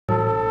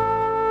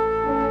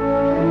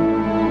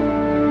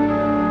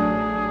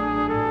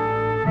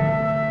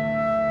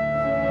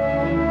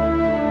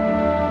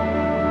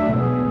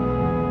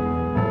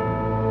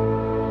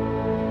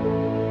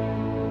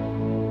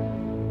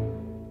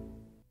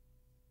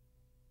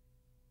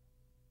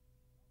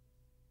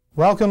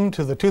Welcome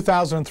to the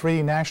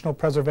 2003 National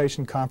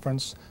Preservation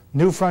Conference,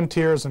 New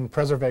Frontiers in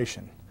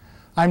Preservation.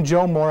 I'm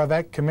Joe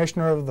Moravec,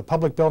 Commissioner of the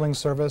Public Building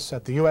Service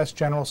at the U.S.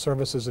 General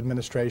Services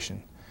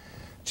Administration.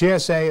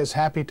 GSA is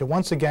happy to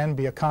once again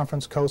be a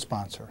conference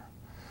co-sponsor.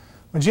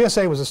 When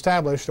GSA was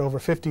established over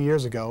 50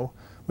 years ago,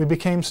 we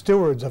became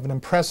stewards of an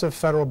impressive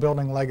federal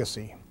building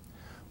legacy.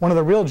 One of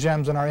the real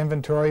gems in our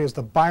inventory is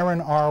the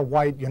Byron R.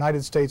 White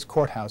United States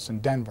Courthouse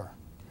in Denver.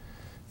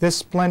 This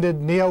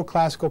splendid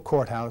neoclassical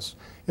courthouse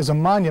is a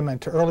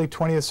monument to early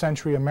 20th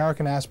century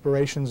American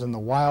aspirations in the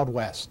Wild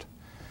West.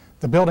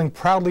 The building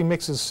proudly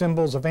mixes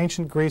symbols of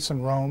ancient Greece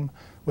and Rome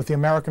with the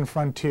American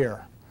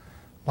frontier.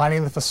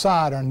 Lining the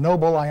facade are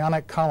noble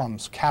Ionic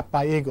columns capped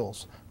by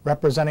eagles,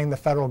 representing the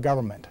federal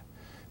government.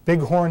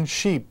 Bighorn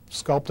sheep,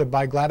 sculpted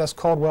by Gladys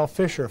Caldwell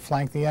Fisher,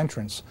 flank the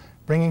entrance,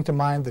 bringing to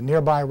mind the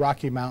nearby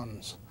Rocky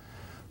Mountains.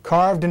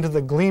 Carved into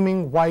the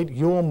gleaming white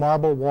Yule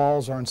marble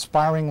walls are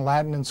inspiring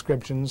Latin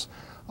inscriptions,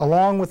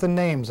 along with the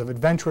names of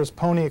adventurous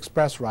Pony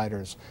Express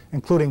riders,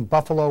 including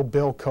Buffalo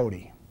Bill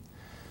Cody.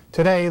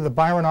 Today, the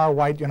Byron R.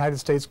 White United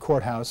States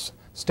Courthouse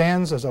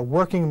stands as a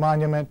working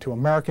monument to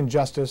American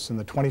justice in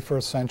the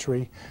 21st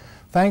century,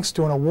 thanks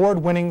to an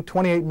award-winning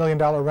 $28 million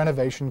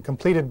renovation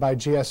completed by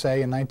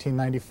GSA in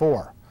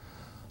 1994,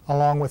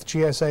 along with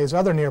GSA's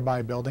other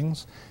nearby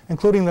buildings,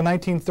 including the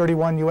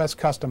 1931 U.S.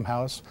 Custom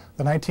House,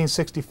 the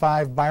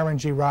 1965 Byron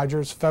G.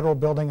 Rogers Federal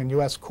Building and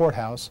U.S.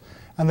 Courthouse,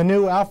 and the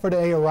new Alfred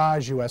A.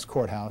 Araj U.S.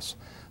 Courthouse.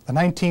 The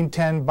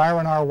 1910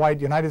 Byron R.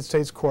 White United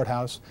States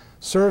Courthouse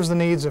serves the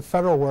needs of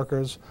federal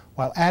workers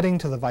while adding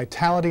to the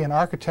vitality and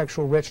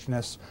architectural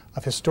richness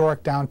of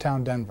historic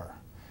downtown Denver.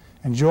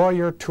 Enjoy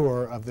your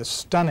tour of this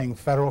stunning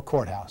federal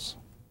courthouse.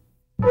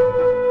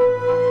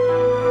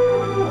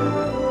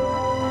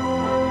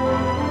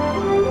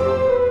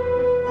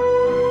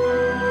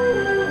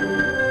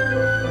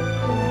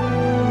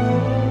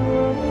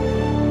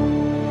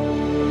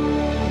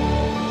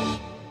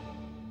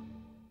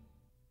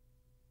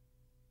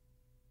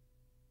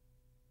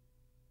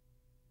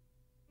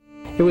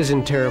 It was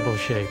in terrible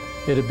shape.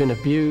 It had been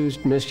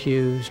abused,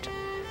 misused.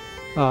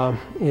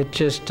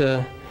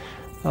 It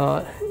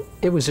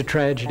was a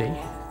tragedy.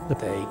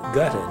 They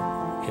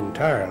gutted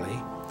entirely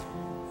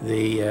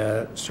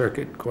the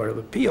Circuit Court of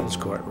Appeals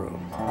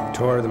courtroom,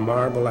 tore the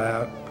marble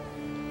out,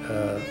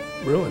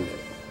 ruined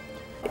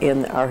it.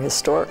 In our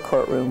historic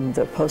courtroom,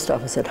 the post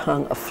office had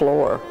hung a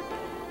floor,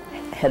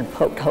 had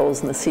poked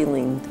holes in the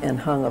ceiling and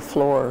hung a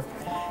floor,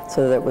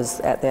 so that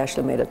they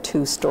actually made a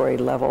two-story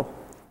level.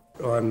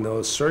 On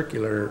those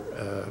circular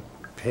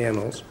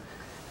panels,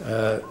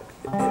 it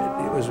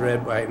was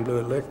red, white, and blue.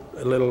 It looked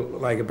a little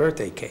like a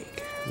birthday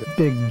cake.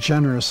 Big,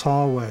 generous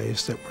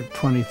hallways that were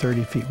 20,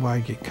 30 feet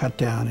wide get cut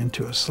down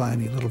into a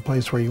slanty little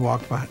place where you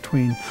walk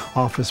between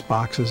office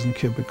boxes and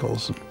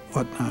cubicles and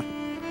whatnot.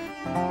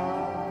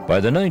 By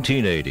the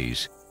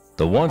 1980s,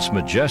 the once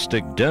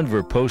majestic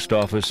Denver Post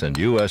Office and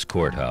U.S.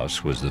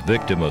 Courthouse was the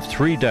victim of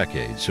 3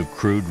 decades of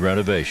crude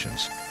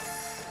renovations.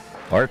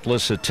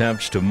 Artless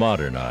attempts to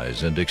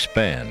modernize and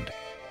expand.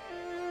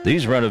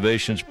 These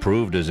renovations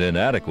proved as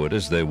inadequate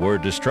as they were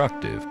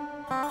destructive.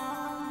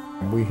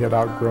 We had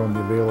outgrown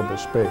the available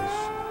space.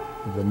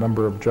 The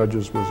number of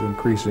judges was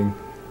increasing.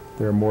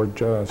 There are more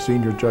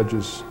senior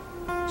judges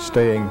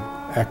staying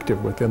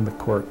active within the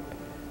court,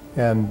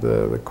 and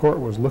the court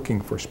was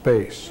looking for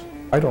space.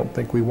 I don't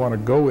think we want to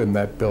go in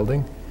that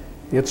building.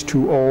 It's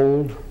too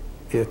old.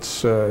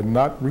 It's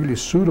not really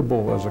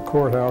suitable as a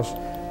courthouse.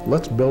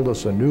 Let's build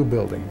us a new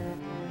building.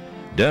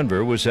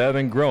 Denver was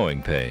having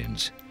growing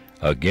pains,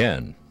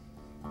 again.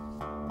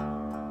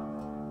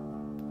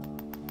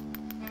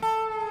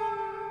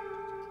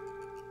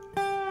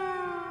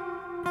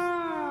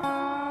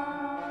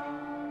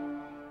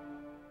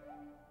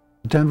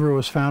 Denver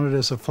was founded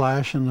as a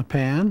flash in the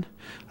pan.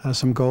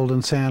 Some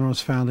golden sand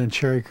was found in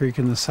Cherry Creek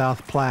in the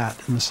South Platte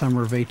in the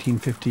summer of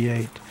 1858.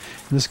 And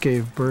this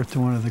gave birth to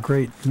one of the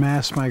great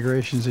mass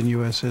migrations in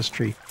U.S.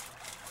 history.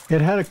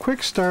 It had a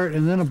quick start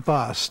and then a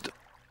bust.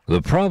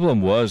 The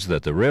problem was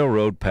that the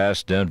railroad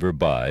passed Denver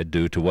by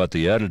due to what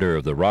the editor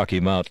of the Rocky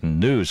Mountain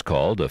News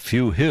called a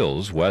few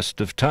hills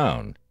west of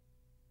town.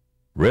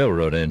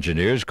 Railroad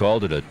engineers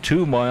called it a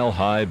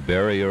 2-mile-high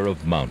barrier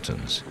of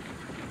mountains.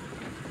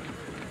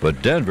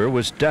 But Denver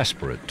was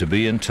desperate to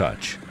be in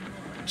touch,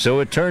 so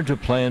it turned to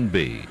Plan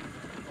B,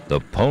 the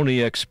Pony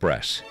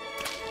Express.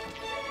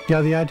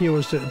 Yeah, the idea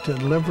was to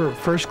deliver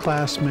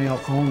first-class mail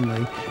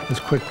only as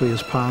quickly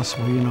as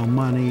possible, you know,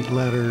 money,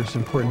 letters,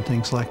 important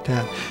things like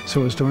that.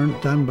 So it was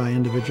done by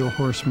individual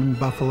horsemen.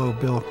 Buffalo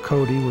Bill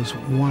Cody was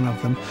one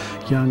of them,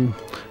 young,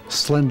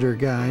 slender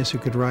guys who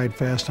could ride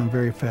fast on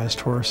very fast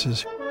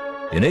horses.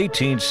 In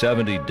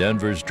 1870,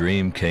 Denver's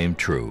dream came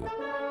true.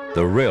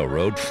 The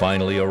railroad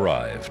finally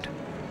arrived.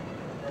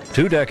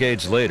 2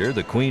 decades later,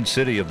 the Queen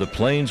City of the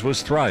Plains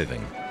was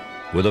thriving,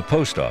 with a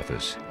post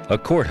office, a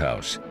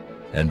courthouse,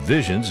 and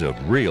visions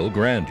of real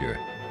grandeur.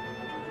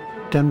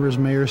 Denver's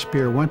Mayor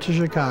Spear went to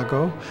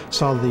Chicago,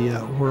 saw the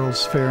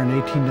World's Fair in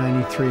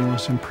 1893, and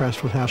was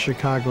impressed with how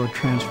Chicago had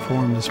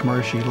transformed this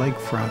marshy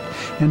lakefront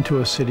into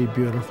a city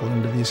beautiful,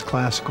 into these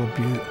classical,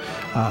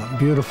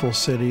 beautiful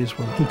cities.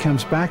 Well, he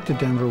comes back to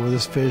Denver with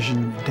this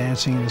vision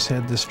dancing in his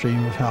head, this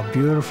dream of how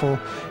beautiful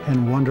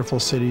and wonderful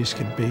cities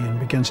could be, and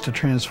begins to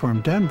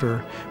transform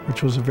Denver,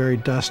 which was a very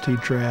dusty,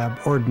 drab,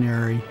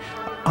 ordinary,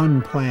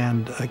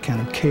 unplanned, kind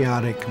of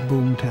chaotic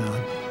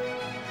boomtown.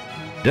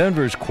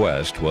 Denver's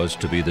quest was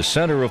to be the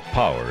center of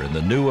power in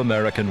the new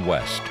American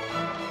West.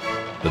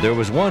 But there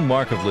was one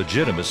mark of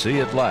legitimacy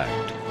it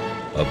lacked: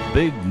 a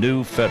big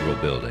new federal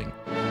building.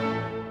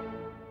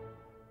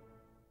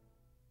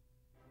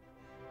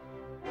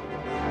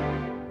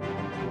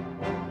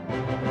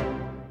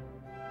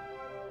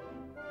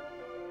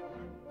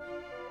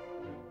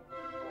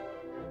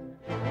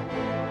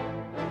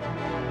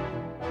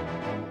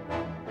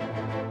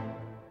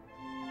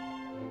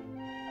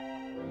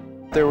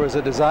 There was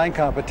a design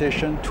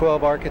competition.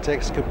 12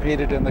 architects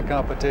competed in the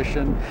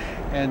competition,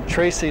 and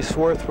Tracy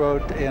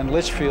Swarthrote in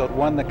Litchfield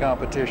won the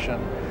competition.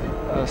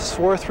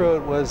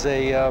 Swarthrote was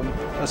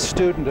a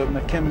student of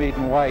McKim, Mead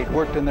 & White,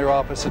 worked in their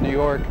office in New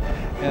York,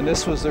 and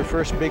this was their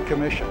first big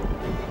commission.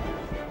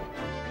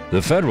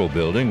 The federal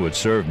building would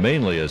serve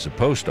mainly as a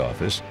post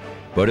office,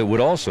 but it would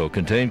also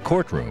contain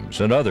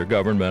courtrooms and other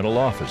governmental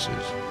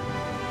offices.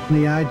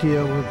 The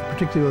idea,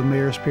 particularly with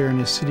Mayor Spear and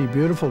his City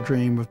Beautiful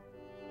dream of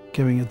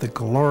giving it the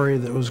glory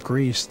that was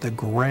Greece, the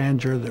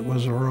grandeur that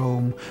was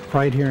Rome.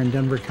 Right here in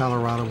Denver,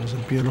 Colorado was a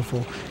beautiful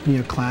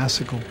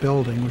neoclassical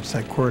building, which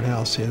that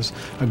courthouse is,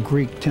 a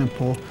Greek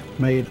temple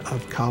made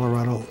of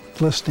Colorado,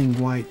 glistening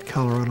white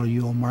Colorado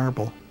Yule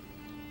marble.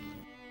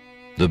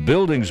 The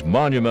building's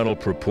monumental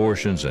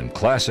proportions and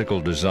classical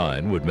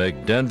design would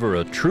make Denver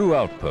a true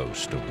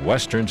outpost of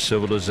Western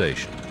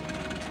civilization.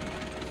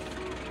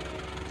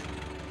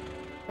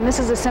 And this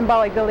is a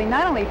symbolic building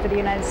not only for the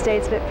United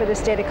States, but for the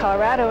state of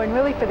Colorado and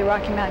really for the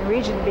Rocky Mountain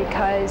region,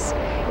 because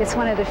it's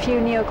one of the few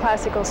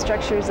neoclassical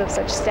structures of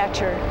such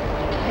stature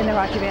in the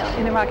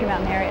Rocky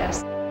Mountain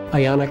areas.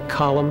 Ionic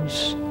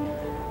columns,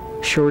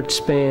 short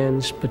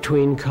spans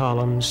between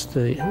columns,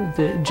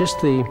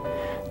 just the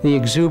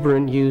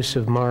exuberant use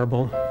of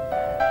marble,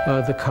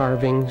 the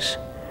carvings,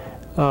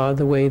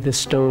 the way the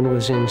stone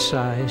was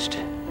incised.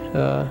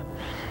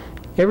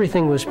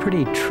 Everything was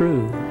pretty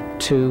true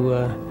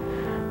to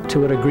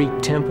what a Greek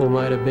temple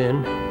might have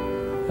been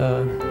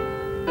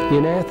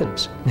in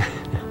Athens.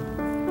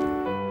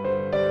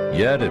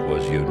 Yet it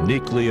was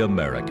uniquely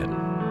American.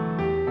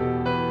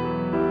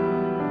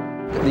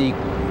 The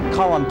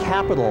column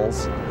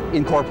capitals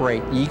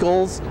incorporate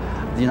eagles,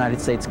 the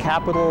United States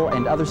Capitol,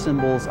 and other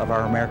symbols of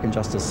our American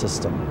justice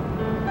system.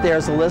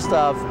 There's a list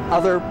of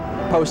other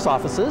post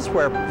offices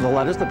where the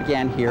letters that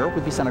began here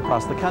would be sent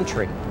across the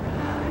country.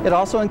 It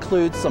also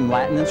includes some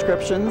Latin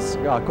inscriptions,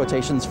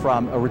 quotations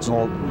from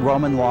original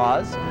Roman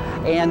laws,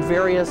 and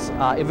various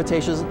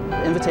invitations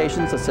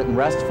to sit and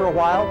rest for a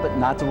while, but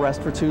not to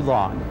rest for too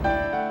long.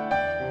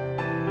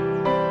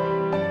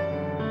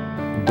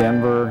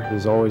 Denver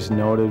is always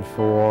noted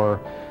for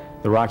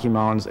the Rocky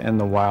Mountains and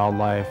the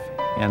wildlife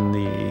and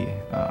the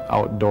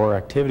outdoor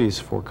activities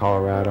for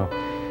Colorado.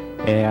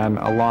 And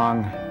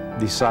along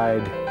the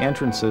side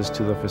entrances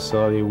to the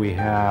facility, we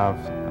have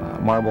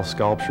marble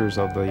sculptures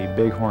of the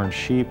bighorn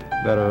sheep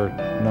that are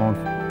known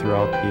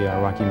throughout the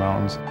Rocky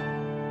Mountains.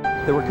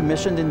 They were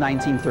commissioned in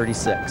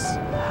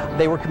 1936.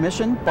 They were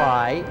commissioned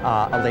by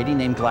a lady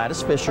named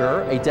Gladys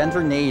Fisher, a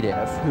Denver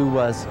native who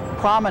was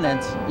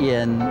prominent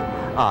in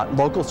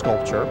local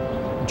sculpture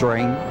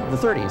during the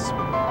 30s.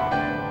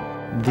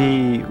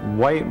 The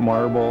white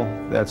marble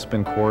that's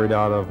been quarried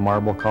out of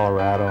Marble,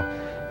 Colorado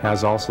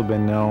has also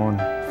been known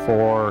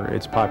for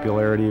its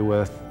popularity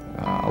with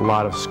a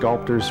lot of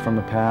sculptors from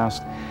the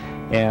past.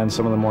 And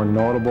some of the more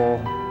notable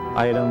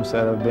items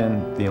that have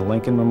been the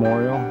Lincoln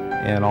Memorial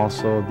and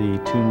also the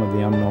Tomb of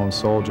the Unknown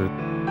Soldier.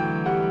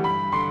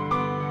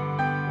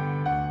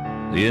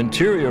 The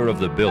interior of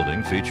the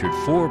building featured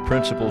 4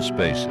 principal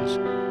spaces: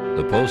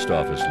 the post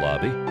office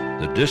lobby,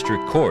 the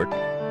district court,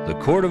 the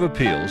Court of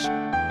Appeals,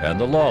 and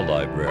the law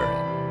library.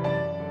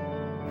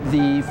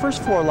 The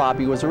first floor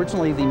lobby was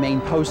originally the main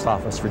post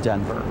office for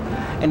Denver.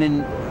 And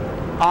in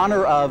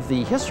honor of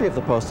the history of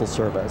the Postal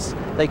Service,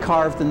 they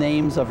carved the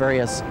names of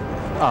various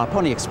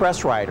Pony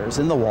Express riders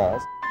in the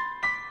walls.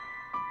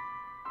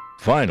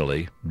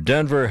 Finally,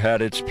 Denver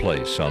had its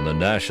place on the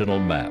national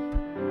map.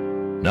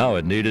 Now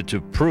it needed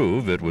to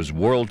prove it was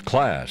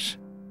world-class.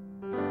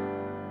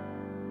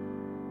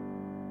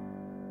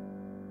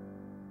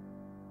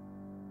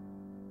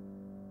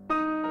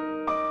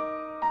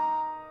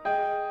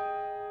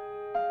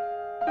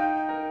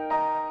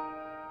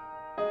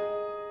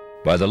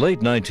 By the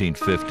late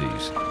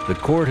 1950s, the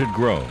court had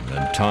grown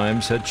and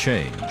times had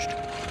changed.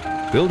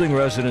 Building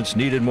residents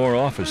needed more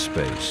office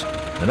space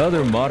and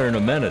other modern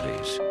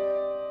amenities.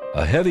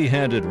 A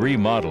heavy-handed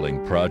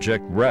remodeling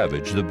project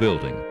ravaged the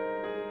building.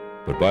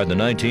 But by the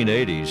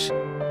 1980s,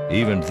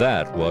 even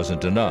that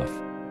wasn't enough.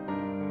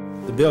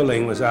 The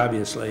building was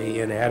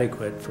obviously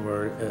inadequate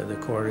for the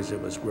court as it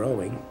was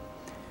growing.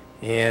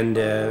 And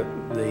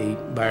the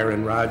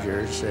Byron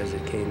Rogers, as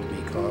it came to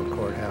be called,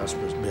 Courthouse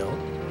was built,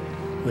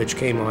 which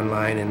came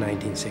online in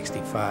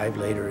 1965,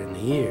 later in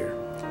the year.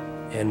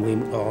 And we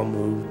all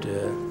moved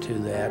to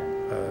that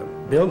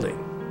building.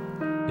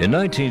 In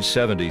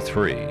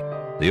 1973,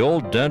 the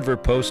old Denver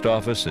Post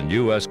Office and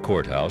U.S.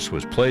 Courthouse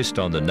was placed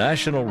on the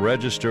National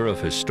Register of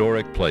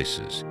Historic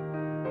Places.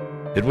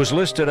 It was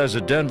listed as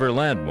a Denver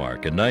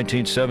landmark in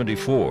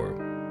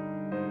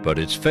 1974, but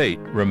its fate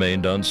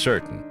remained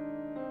uncertain.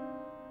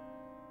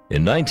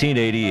 In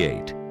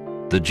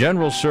 1988, the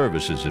General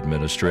Services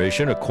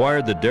Administration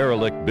acquired the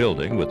derelict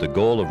building with the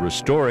goal of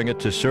restoring it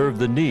to serve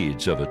the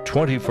needs of a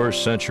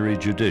 21st century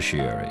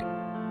judiciary.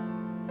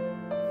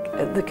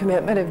 The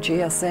commitment of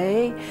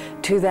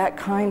GSA to that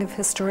kind of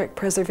historic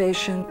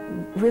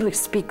preservation really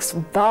speaks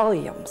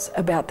volumes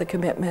about the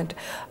commitment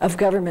of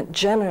government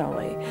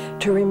generally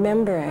to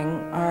remembering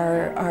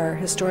our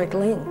historic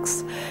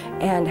links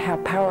and how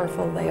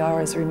powerful they are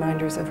as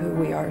reminders of who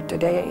we are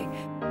today.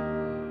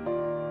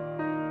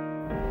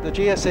 The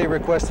GSA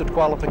requested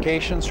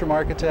qualifications from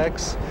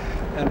architects,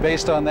 and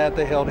based on that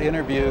they held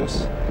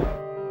interviews.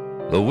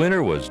 The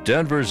winner was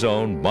Denver's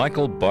own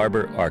Michael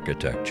Barber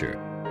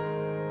Architecture.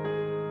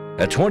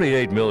 At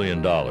 $28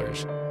 million,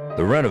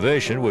 the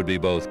renovation would be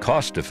both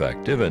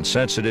cost-effective and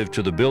sensitive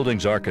to the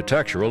building's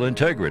architectural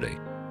integrity.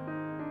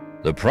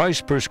 The price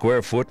per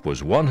square foot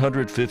was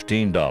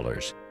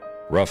 $115,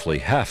 roughly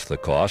half the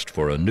cost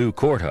for a new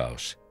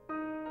courthouse.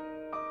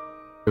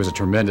 It was a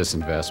tremendous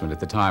investment.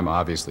 At the time,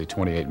 obviously,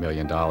 $28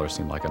 million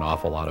seemed like an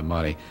awful lot of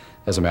money.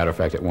 As a matter of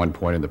fact, at one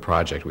point in the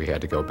project, we had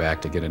to go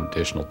back to get an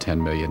additional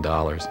 $10 million.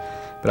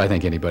 But I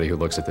think anybody who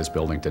looks at this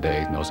building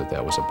today knows that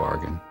that was a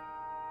bargain.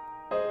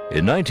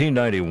 In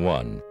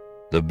 1991,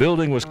 the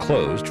building was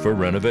closed for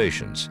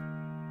renovations.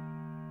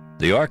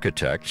 The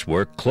architects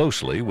worked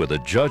closely with a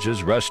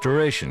judge's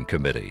restoration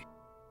committee.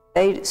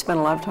 They spent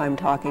a lot of time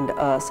talking to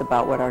us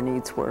about what our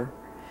needs were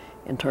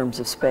in terms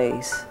of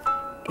space.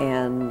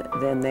 And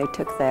then they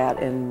took that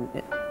and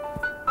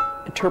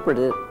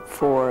interpreted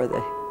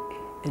it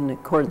in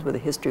accordance with the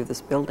history of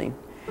this building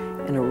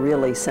in a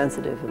really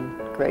sensitive and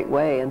great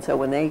way. And so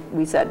when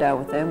we sat down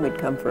with them, we'd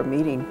come for a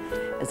meeting.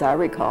 As I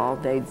recall,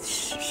 they'd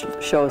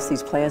show us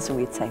these plans and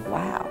we'd say,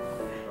 wow.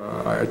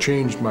 I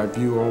changed my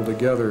view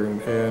altogether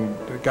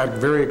and got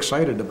very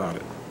excited about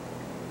it,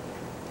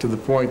 to the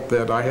point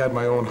that I had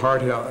my own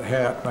hard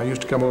hat. And I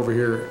used to come over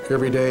here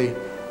every day,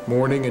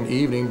 morning and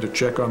evening, to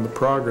check on the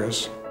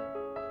progress.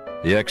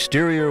 The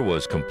exterior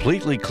was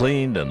completely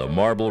cleaned and the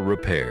marble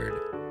repaired.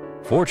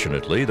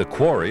 Fortunately, the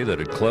quarry that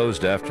had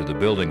closed after the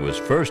building was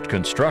first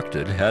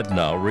constructed had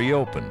now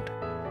reopened.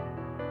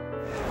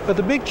 But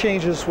the big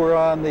changes were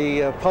on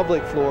the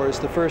public floors,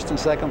 the first and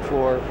second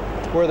floor,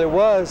 where there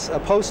was a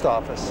post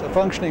office, a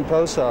functioning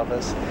post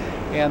office,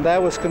 and that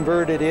was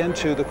converted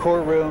into the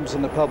courtrooms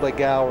and the public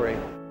gallery.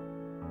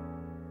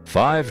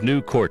 5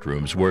 new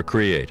courtrooms were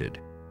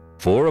created,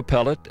 4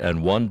 appellate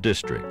and 1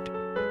 district,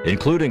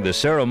 including the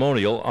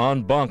ceremonial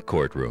en banc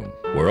courtroom,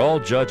 where all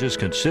judges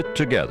can sit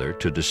together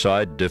to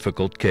decide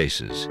difficult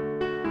cases.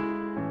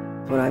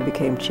 When I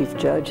became chief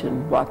judge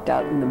and walked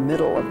out in the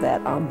middle of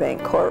that en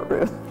banc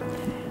courtroom,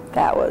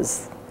 that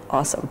was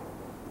awesome.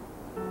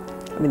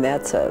 I mean,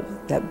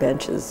 that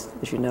bench is,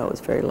 as you know, is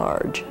very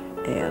large,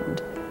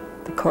 and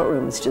the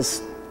courtroom is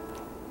just,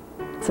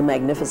 it's a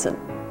magnificent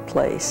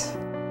place.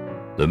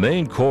 The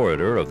main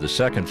corridor of the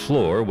second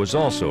floor was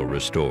also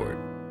restored.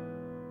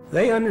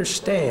 They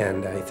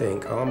understand, I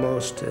think,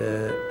 almost,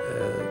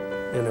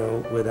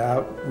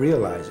 without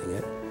realizing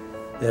it,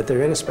 that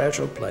they're in a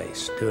special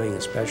place, doing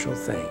a special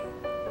thing.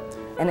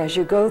 And as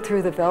you go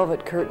through the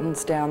velvet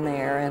curtains down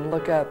there and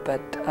look up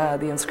at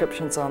the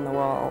inscriptions on the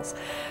walls,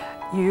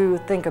 you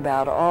think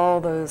about all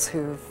those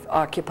who've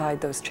occupied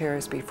those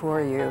chairs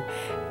before you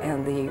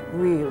and the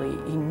really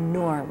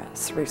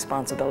enormous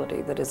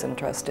responsibility that is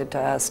entrusted to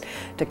us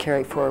to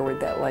carry forward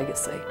that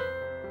legacy.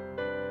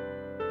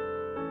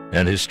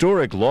 An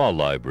historic law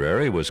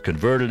library was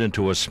converted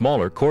into a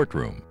smaller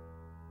courtroom.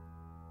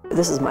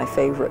 This is my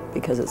favorite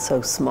because it's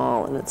so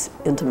small and it's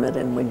intimate,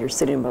 and when you're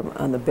sitting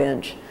on the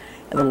bench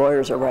and the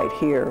lawyers are right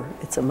here,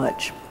 it's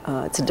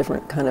it's a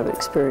different kind of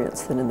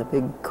experience than in the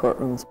big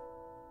courtrooms.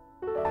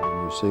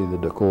 You see the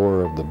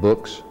decor of the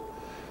books,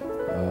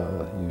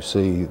 you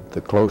see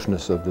the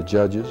closeness of the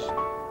judges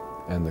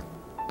and the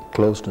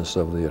closeness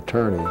of the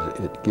attorneys.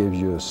 It gives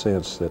you a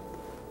sense that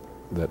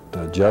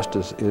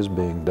justice is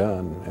being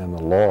done and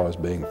the law is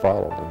being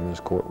followed in this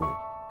courtroom.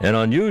 An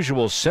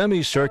unusual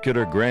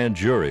semicircular grand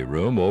jury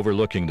room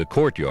overlooking the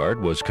courtyard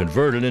was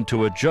converted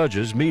into a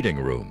judge's meeting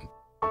room.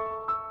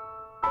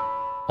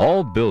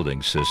 All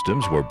building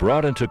systems were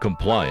brought into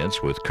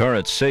compliance with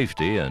current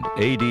safety and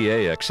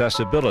ADA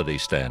accessibility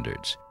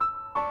standards.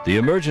 The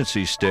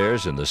emergency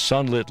stairs in the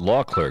sunlit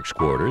law clerk's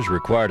quarters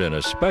required an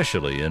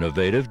especially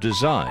innovative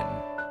design.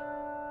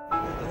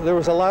 There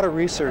was a lot of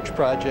research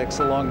projects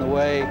along the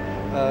way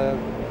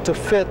to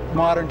fit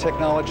modern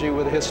technology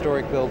with a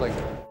historic building.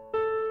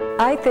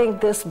 I think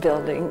this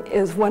building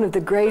is one of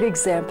the great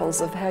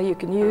examples of how you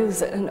can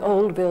use an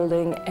old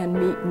building and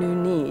meet new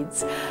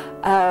needs.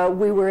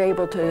 We were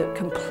able to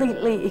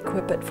completely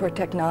equip it for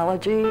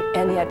technology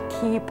and yet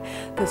keep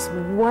this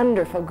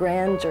wonderful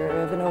grandeur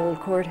of an old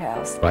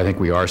courthouse. I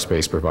think we are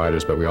space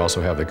providers, but we also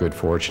have the good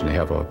fortune to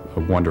have a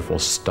wonderful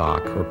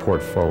stock or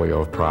portfolio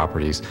of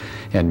properties,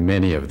 and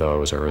many of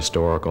those are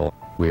historical.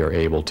 We are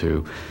able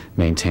to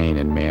maintain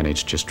and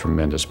manage just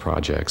tremendous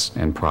projects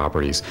and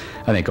properties.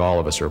 I think all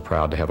of us are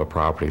proud to have a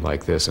property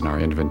like this in our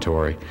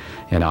inventory,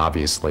 and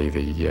obviously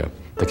the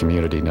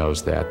community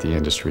knows that, the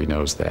industry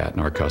knows that,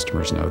 and our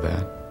customers know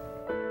that.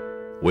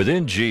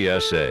 Within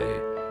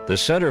GSA, the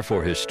Center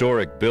for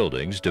Historic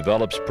Buildings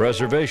develops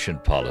preservation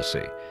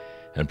policy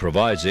and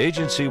provides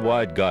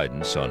agency-wide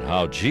guidance on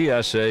how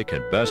GSA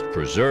can best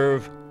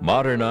preserve,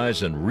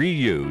 modernize, and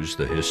reuse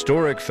the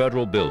historic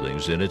federal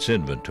buildings in its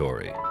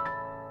inventory.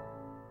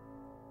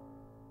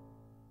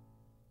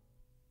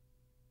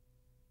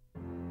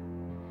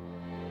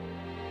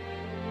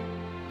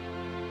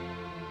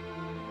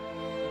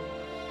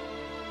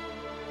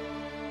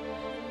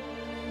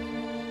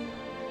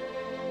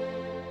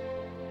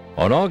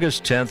 On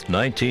August 10,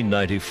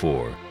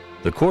 1994,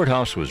 the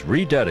courthouse was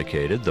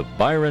rededicated the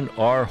Byron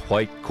R.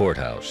 White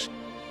Courthouse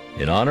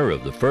in honor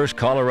of the first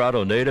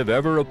Colorado native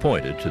ever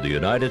appointed to the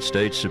United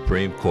States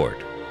Supreme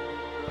Court,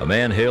 a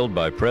man hailed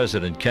by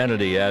President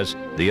Kennedy as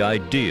the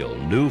ideal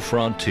new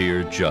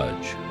frontier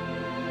judge.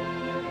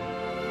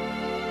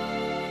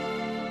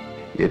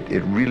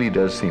 It really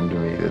does seem to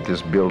me that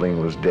this building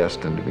was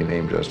destined to be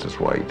named Justice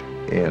White,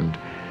 and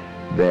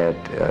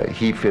that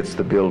he fits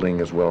the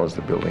building as well as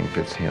the building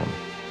fits him.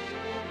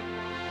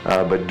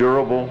 But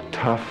durable,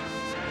 tough,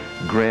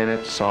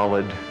 granite,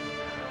 solid,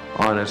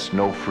 honest,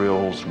 no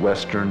frills,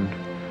 Western,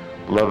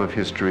 love of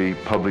history,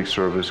 public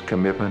service,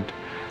 commitment,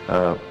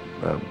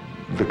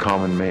 the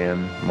common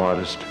man,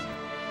 modest.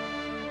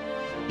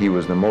 He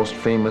was the most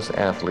famous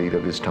athlete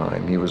of his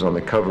time. He was on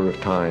the cover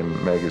of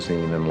Time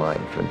magazine and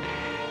Life,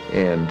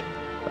 and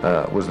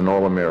was an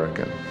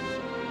All-American.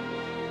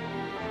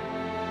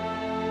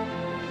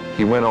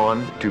 He went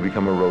on to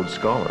become a Rhodes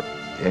Scholar,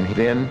 and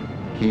then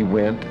he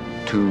went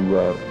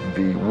to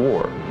the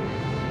war.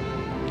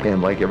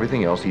 And like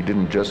everything else, he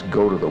didn't just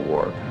go to the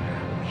war.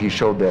 He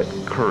showed that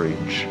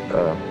courage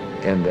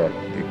and that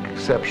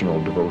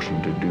exceptional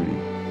devotion to duty.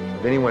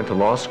 Then he went to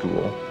law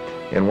school,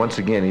 and once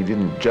again, he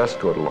didn't just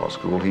go to law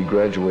school. He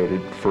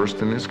graduated first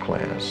in his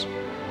class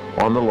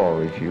on the law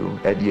review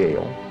at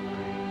Yale.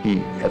 He,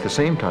 at the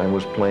same time,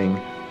 was playing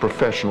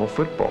professional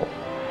football.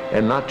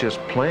 And not just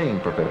playing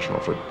professional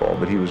football,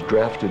 but he was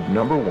drafted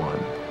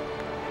 #1.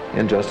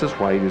 And Justice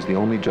White is the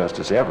only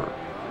justice ever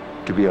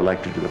to be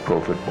elected to the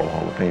Pro Football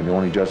Hall of Fame, the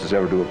only justice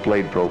ever to have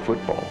played pro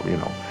football, you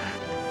know.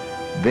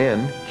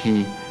 Then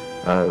he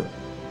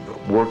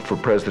worked for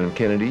President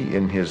Kennedy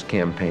in his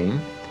campaign,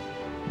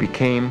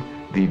 became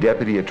the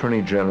Deputy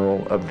Attorney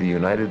General of the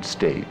United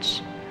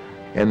States,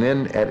 and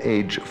then at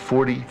age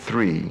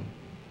 43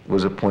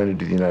 was appointed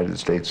to the United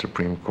States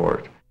Supreme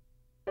Court.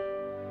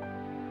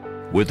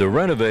 With the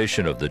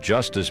renovation of the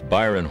Justice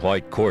Byron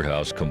White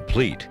Courthouse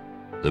complete,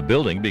 the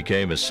building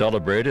became as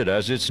celebrated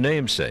as its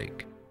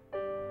namesake.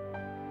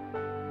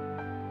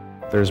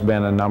 There's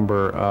been a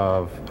number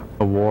of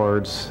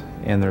awards,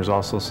 and there's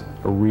also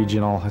a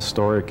regional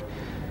historical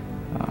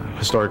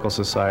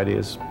society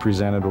has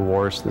presented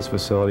awards to this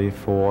facility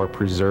for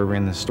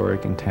preserving the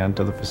historic intent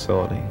of the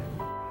facility.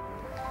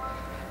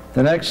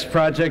 The next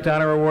project,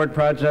 Honor Award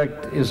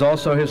project, is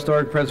also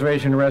Historic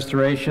Preservation and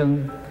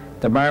Restoration,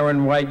 the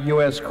Byron White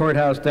U.S.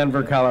 Courthouse,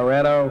 Denver,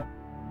 Colorado.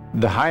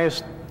 The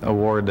highest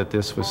award that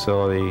this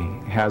facility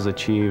has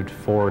achieved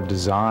for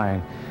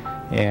design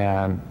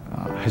and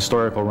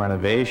historical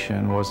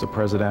renovation was the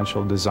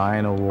Presidential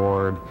Design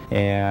Award,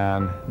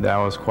 and that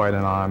was quite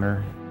an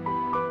honor.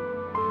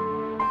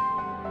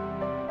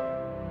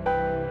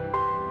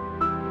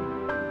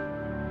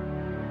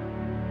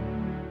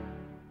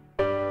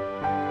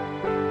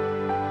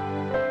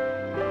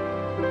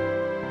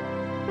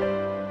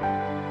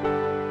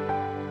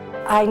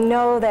 I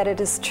know that it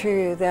is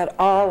true that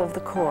all of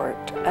the court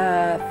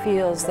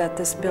feels that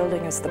this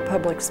building is the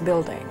public's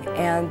building,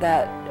 and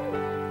that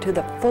to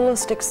the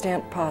fullest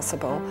extent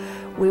possible,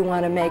 we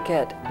want to make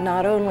it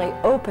not only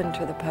open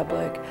to the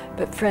public,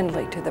 but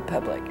friendly to the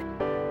public.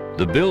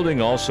 The building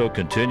also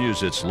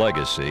continues its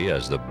legacy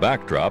as the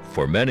backdrop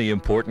for many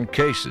important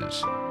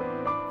cases.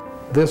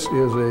 This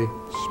is a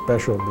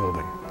special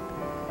building.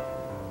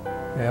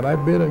 And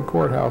I've been in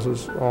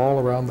courthouses all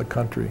around the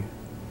country.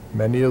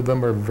 Many of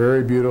them are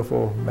very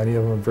beautiful, many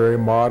of them are very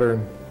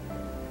modern.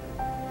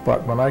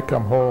 But when I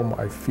come home,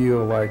 I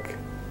feel like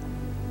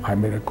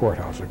I'm in a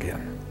courthouse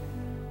again.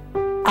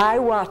 I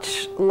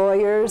watch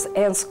lawyers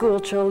and school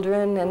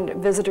children and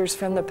visitors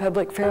from the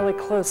public fairly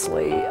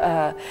closely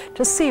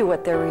to see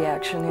what their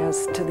reaction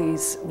is to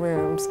these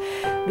rooms,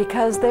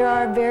 because there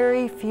are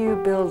very few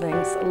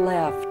buildings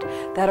left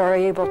that are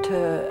able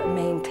to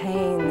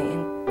maintain the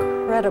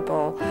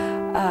incredible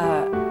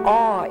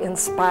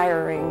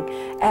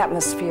awe-inspiring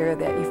atmosphere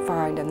that you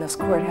find in this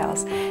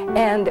courthouse.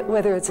 And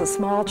whether it's a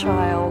small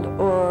child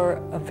or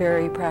a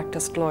very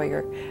practiced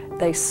lawyer,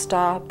 they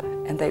stop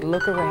and they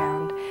look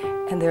around,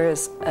 and there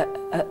is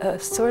a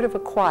sort of a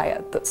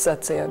quiet that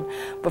sets in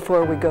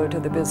before we go to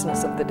the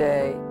business of the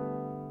day.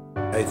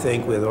 I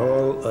think with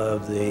all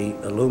of the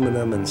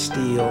aluminum and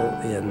steel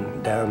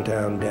in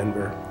downtown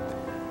Denver,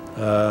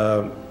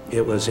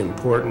 it was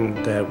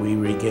important that we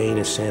regain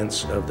a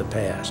sense of the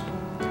past.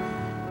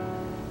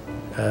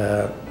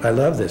 I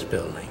love this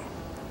building,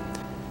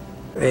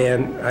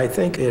 and I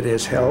think it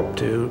has helped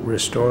to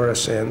restore a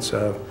sense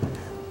of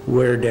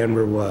where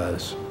Denver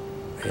was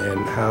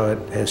and how it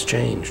has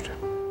changed.